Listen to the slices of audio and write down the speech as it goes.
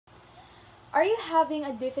Are you having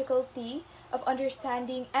a difficulty of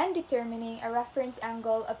understanding and determining a reference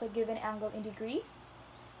angle of a given angle in degrees?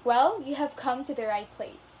 Well, you have come to the right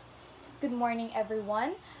place. Good morning,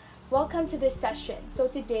 everyone. Welcome to this session. So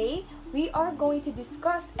today, we are going to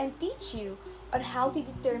discuss and teach you on how to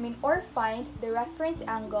determine or find the reference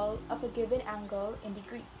angle of a given angle in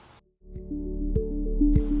degrees.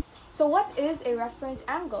 So what is a reference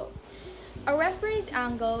angle? A reference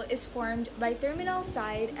angle is formed by terminal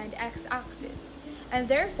side and x-axis, and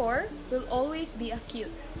therefore will always be acute.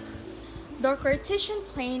 The Cartesian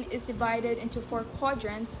plane is divided into 4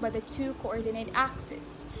 quadrants by the 2 coordinate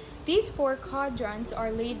axes. These 4 quadrants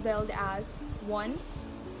are labeled as 1,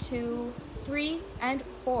 2, 3, and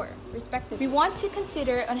 4, respectively. We want to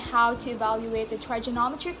consider on how to evaluate the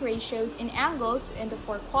trigonometric ratios in angles in the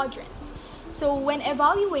 4 quadrants. So when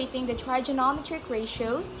evaluating the trigonometric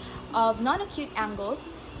ratios of non-acute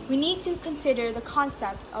angles, we need to consider the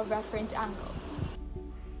concept of reference angle.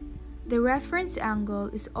 The reference angle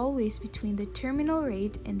is always between the terminal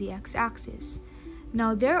rate and the x-axis.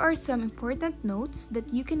 Now there are some important notes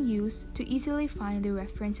that you can use to easily find the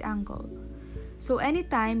reference angle. So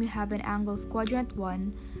anytime you have an angle of quadrant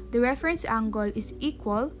 1, the reference angle is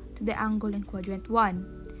equal to the angle in quadrant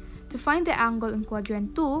 1. To find the angle in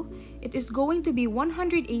quadrant 2, it is going to be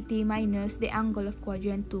 180 minus the angle of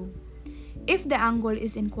quadrant 2. If the angle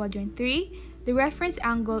is in quadrant 3, the reference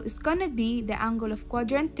angle is gonna be the angle of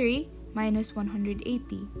quadrant 3 minus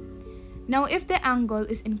 180. Now if the angle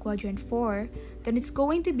is in quadrant 4, then it's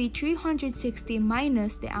going to be 360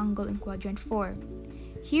 minus the angle in quadrant 4.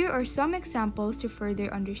 Here are some examples to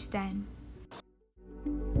further understand.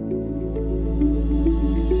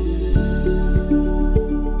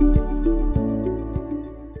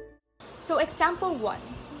 So example 1.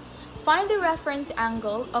 Find the reference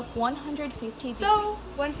angle of 150 degrees. So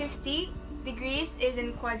 150 degrees is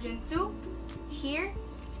in quadrant 2 here.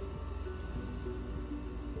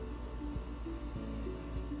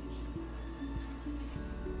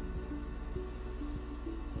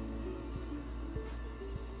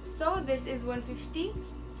 So this is 150.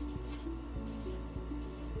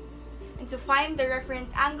 And to find the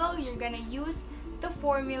reference angle, you're gonna use the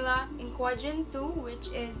formula in quadrant 2, which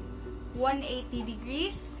is 180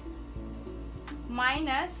 degrees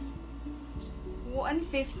minus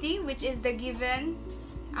 150, which is the given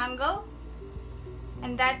angle,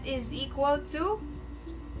 and that is equal to,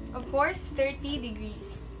 of course, 30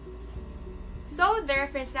 degrees. So the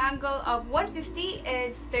reference angle of 150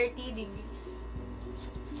 is 30 degrees.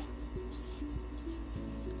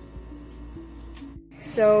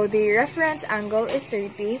 So the reference angle is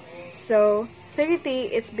 30, so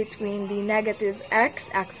 30 is between the negative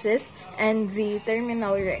x-axis and the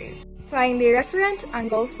terminal ray. Find the reference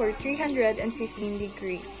angle for 315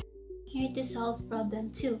 degrees. Here to solve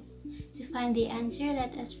problem 2. To find the answer,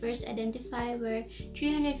 let us first identify where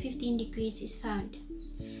 315 degrees is found.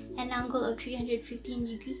 An angle of 315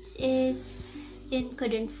 degrees is in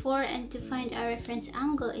quadrant 4, and to find our reference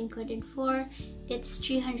angle in quadrant 4, it's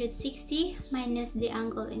 360 minus the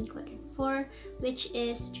angle in quadrant 4, which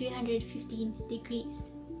is 315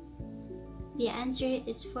 degrees. The answer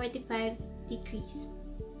is 45 degrees.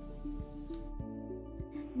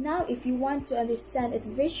 Now, if you want to understand it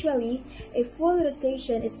visually, a full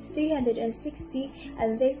rotation is 360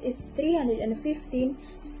 and this is 315,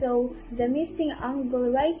 so the missing angle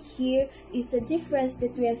right here is the difference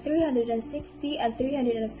between 360 and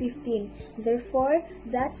 315. Therefore,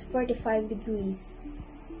 that's 45 degrees.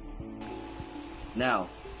 Now,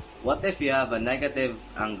 what if you have a negative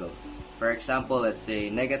angle? For example, let's say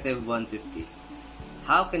negative 150.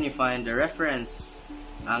 How can you find the reference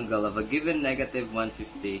angle of a given negative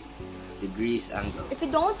 150 degrees angle? If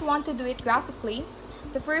you don't want to do it graphically,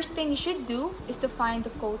 the first thing you should do is to find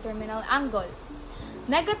the coterminal angle.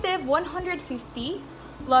 Negative 150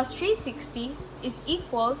 plus 360 is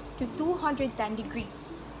equals to 210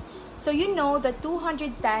 degrees. So you know that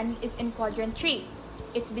 210 is in quadrant 3.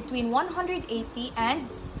 It's between 180 and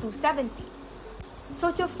 270.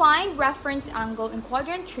 So to find reference angle in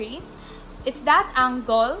quadrant 3, it's that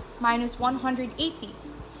angle minus 180.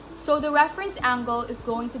 So the reference angle is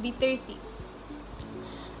going to be 30.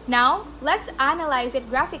 Now, let's analyze it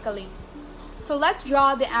graphically. So let's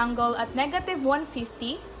draw the angle at negative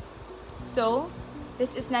 150. So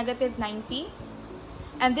this is negative 90.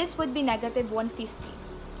 And this would be negative 150.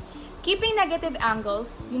 Keeping negative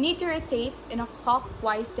angles, you need to rotate in a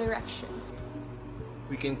clockwise direction.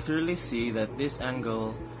 We can clearly see that this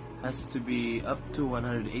angle has to be up to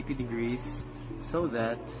 180 degrees so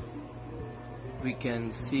that we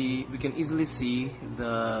can easily see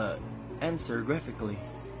the answer graphically.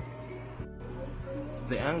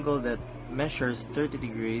 the angle that measures 30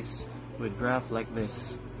 degrees with graph like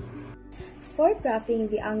this. For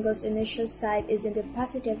graphing, the angle's initial side is in the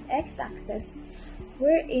positive x-axis,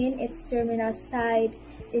 wherein its terminal side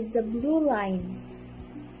is the blue line.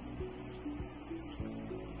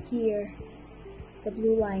 Here, the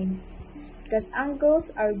blue line. Because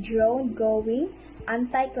angles are drawn going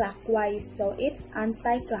anti-clockwise, so it's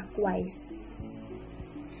anti-clockwise.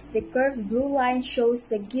 The curved blue line shows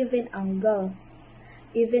the given angle.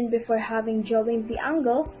 Even before having drawn the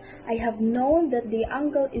angle, I have known that the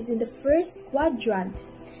angle is in the first quadrant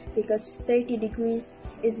because 30 degrees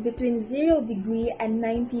is between 0 degree and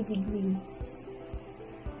 90 degree.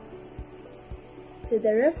 So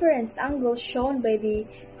the reference angle shown by the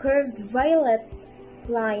curved violet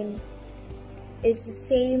line is the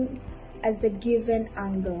same as the given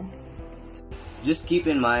angle. Just keep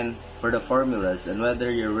in mind for the formulas and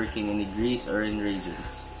whether you're working in degrees or in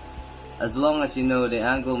radians. As long as you know the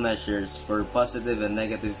angle measures for positive and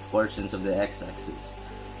negative portions of the x-axis,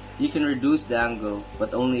 you can reduce the angle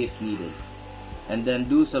but only if needed, and then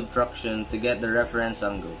do subtraction to get the reference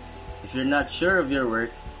angle. If you're not sure of your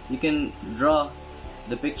work, you can draw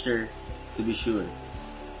the picture to be sure.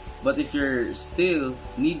 But if you're still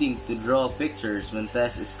needing to draw pictures when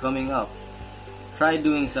test is coming up, try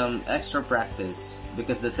doing some extra practice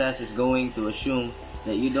because the test is going to assume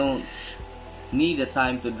that you don't need a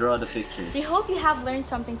time to draw the pictures. We hope you have learned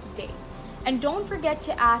something today. And don't forget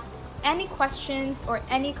to ask any questions or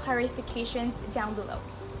any clarifications down below.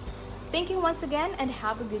 Thank you once again and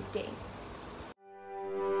have a good day.